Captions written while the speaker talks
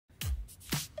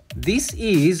This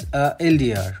is a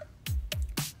LDR.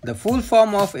 The full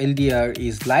form of LDR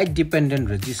is Light Dependent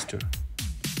Resistor.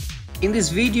 In this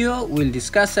video, we'll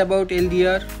discuss about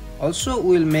LDR. Also,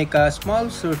 we'll make a small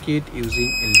circuit using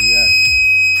LDR.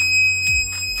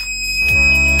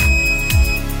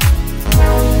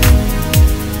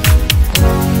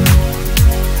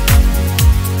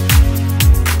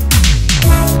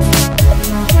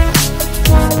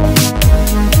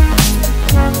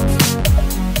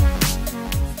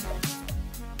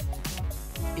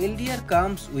 LDR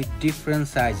comes with different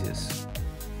sizes.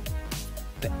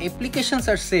 The applications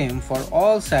are same for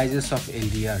all sizes of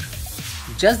LDR.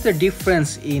 Just the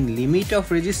difference in limit of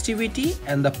resistivity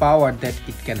and the power that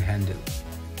it can handle.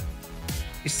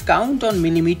 It's count on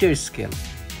millimeter scale.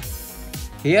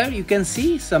 Here you can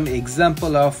see some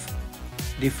example of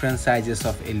different sizes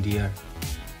of LDR.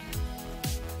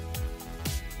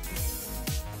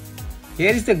 Here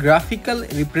is the graphical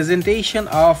representation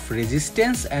of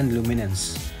resistance and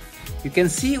luminance. You can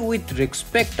see with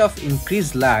respect of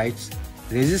increased lights,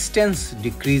 resistance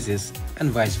decreases and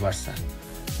vice versa.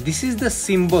 This is the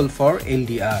symbol for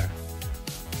LDR.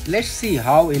 Let's see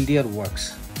how LDR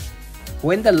works.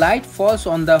 When the light falls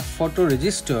on the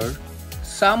photoresistor,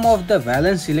 some of the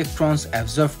valence electrons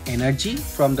absorb energy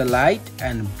from the light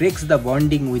and breaks the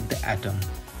bonding with the atom.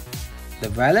 The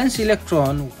valence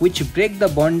electron which break the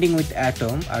bonding with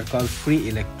atom are called free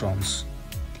electrons.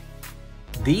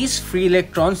 These free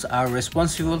electrons are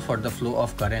responsible for the flow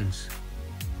of currents.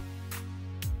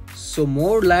 So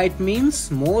more light means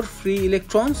more free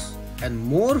electrons, and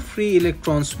more free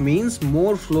electrons means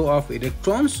more flow of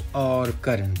electrons or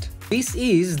current. This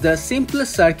is the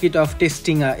simplest circuit of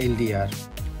testing a LDR.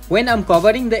 When I'm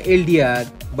covering the LDR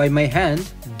by my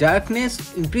hand,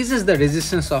 darkness increases the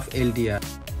resistance of LDR.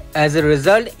 As a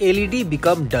result, LED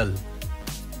become dull.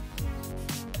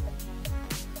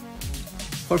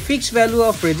 For fixed value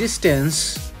of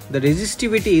resistance, the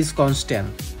resistivity is constant.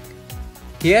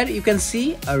 Here you can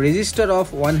see a resistor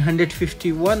of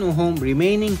 151 ohm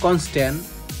remaining constant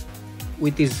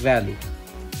with its value.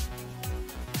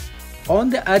 On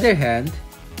the other hand,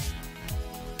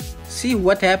 see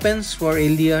what happens for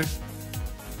LDR.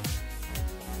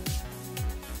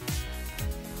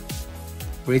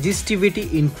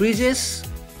 Resistivity increases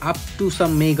up to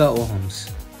some mega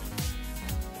ohms.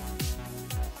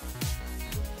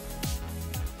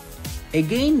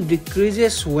 Again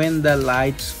decreases when the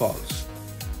light falls.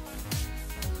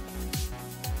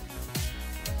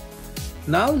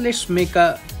 Now let's make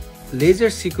a laser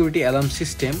security alarm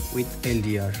system with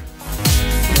LDR.